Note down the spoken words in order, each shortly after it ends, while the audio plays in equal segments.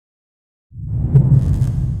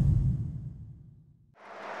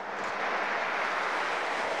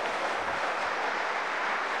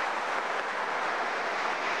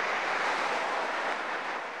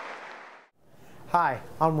Hi,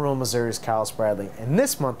 I'm rural Missouri's Kyle Spradley, and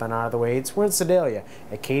this month on Out of the Way Eats, we're in Sedalia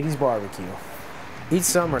at KATY's Barbecue. Each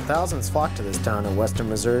summer, thousands flock to this town in western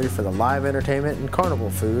Missouri for the live entertainment and carnival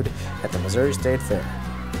food at the Missouri State Fair.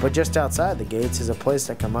 But just outside the gates is a place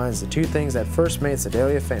that combines the two things that first made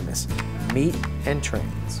Sedalia famous, meat and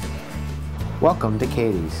trains. Welcome to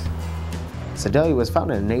KATY's. Sedalia was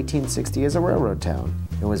founded in 1860 as a railroad town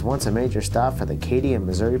and was once a major stop for the KATY and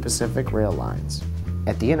Missouri Pacific rail lines.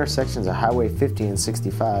 At the intersections of Highway 50 and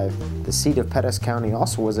 65, the seat of Pettis County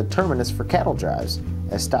also was a terminus for cattle drives,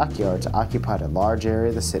 as stockyards occupied a large area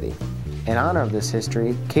of the city. In honor of this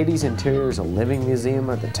history, KATY's interior is a living museum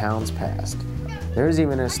of the town's past. There is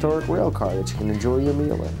even a historic rail car that you can enjoy your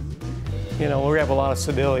meal in. You know, we have a lot of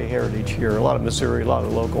Sedalia heritage here, a lot of Missouri, a lot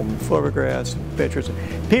of local photographs and pictures.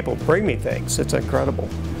 People bring me things. It's incredible.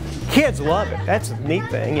 Kids love it. That's a neat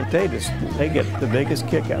thing, and they get the biggest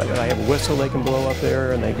kick out of it. I have a whistle they can blow up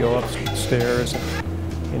there, and they go upstairs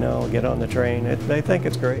and, you know, get on the train. They think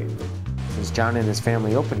it's great. Since John and his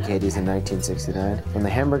family opened KATY's in 1969, from the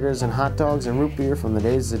hamburgers and hot dogs and root beer from the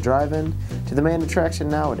days of the drive-in to the main attraction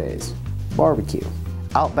nowadays, barbecue.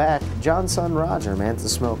 Out back, John's son Roger mans the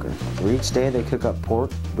smoker, where each day they cook up pork,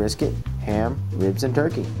 brisket, ham, ribs, and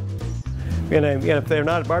turkey. And if they're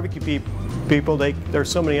not barbecue people,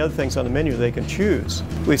 there's so many other things on the menu they can choose.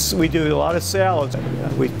 We do a lot of salads.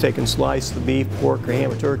 We take and slice the beef, pork, or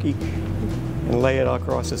ham, or turkey, and lay it all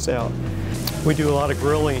across the salad. We do a lot of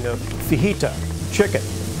grilling of fajita, chicken.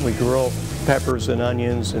 We grill peppers and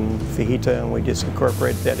onions and fajita, and we just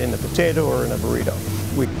incorporate that in the potato or in a burrito.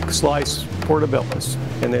 We slice portobellos,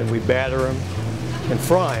 and then we batter them and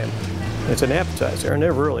fry them. It's an appetizer, and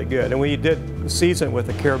they're really good. And we did season with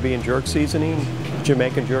a Caribbean jerk seasoning,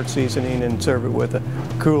 Jamaican jerk seasoning, and serve it with a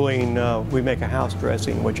cooling, we make a house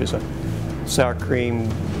dressing, which is a sour cream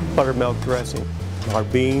buttermilk dressing. Our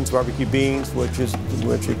beans, barbecue beans, which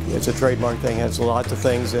it's a trademark thing, has lots of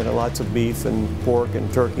things in it, lots of beef and pork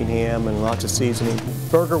and turkey and ham and lots of seasoning.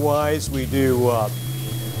 Burger-wise, we do what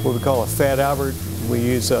we call a fat Albert. We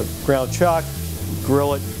use ground chuck,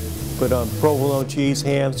 grill it, put on provolone cheese,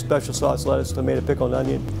 ham, special sauce, lettuce, tomato, pickle, and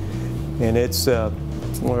onion, and it's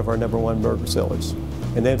one of our #1 burger sellers.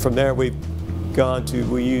 And then from there we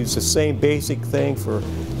use the same basic thing for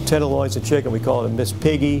tenderloins and chicken. We call it a Miss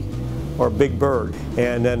Piggy or Big Bird.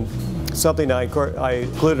 And then something I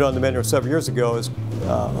included on the menu several years ago is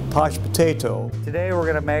a posh potato. Today we're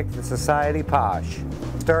going to make the Society Posh.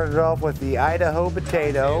 Started off with the Idaho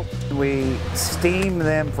potato. We steam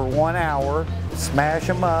them for 1 hour, smash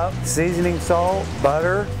them up, seasoning salt,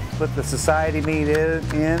 butter, put the society meat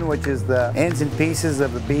in, which is the ends and pieces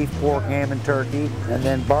of the beef, pork, ham, and turkey, and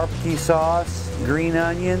then barbecue sauce, green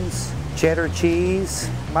onions, cheddar cheese,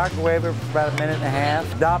 microwave it for about 1.5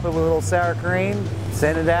 minutes, dop it with a little sour cream,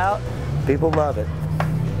 send it out. People love it.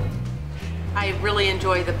 I really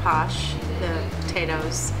enjoy the posh, the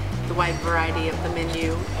potatoes, the wide variety of the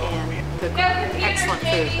menu, and the excellent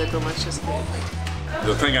food, the delicious food.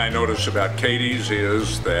 The thing I notice about KATY's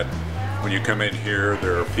is that when you come in here,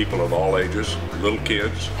 there are people of all ages, little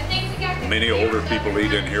kids. Many older people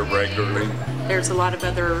eat in here regularly. There's a lot of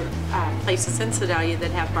other places in Sedalia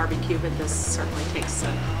that have barbecue, but this certainly takes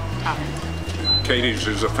the top. KATY's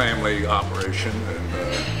is a family operation,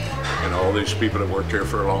 and all these people that worked here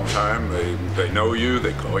for a long time, they know you,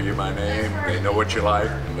 they call you by name, they know what you like,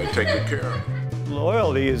 and they take good care of you.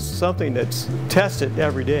 Loyalty is something that's tested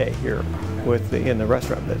every day here in the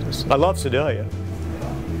restaurant business. I love Sedalia.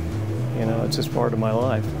 You know, it's just part of my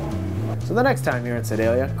life. So the next time you're in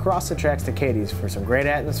Sedalia, cross the tracks to KATY's for some great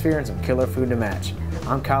atmosphere and some killer food to match.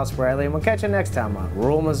 I'm Kyle Spradley, and we'll catch you next time on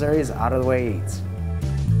Rural Missouri's Out of the Way Eats.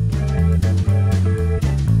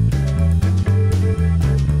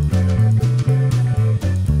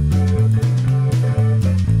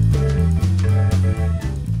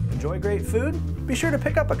 Enjoy great food? Be sure to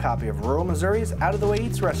pick up a copy of Rural Missouri's Out of the Way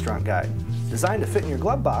Eats Restaurant Guide. Designed to fit in your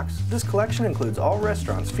glove box, this collection includes all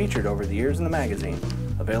restaurants featured over the years in the magazine.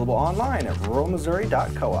 Available online at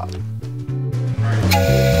ruralmissouri.coop.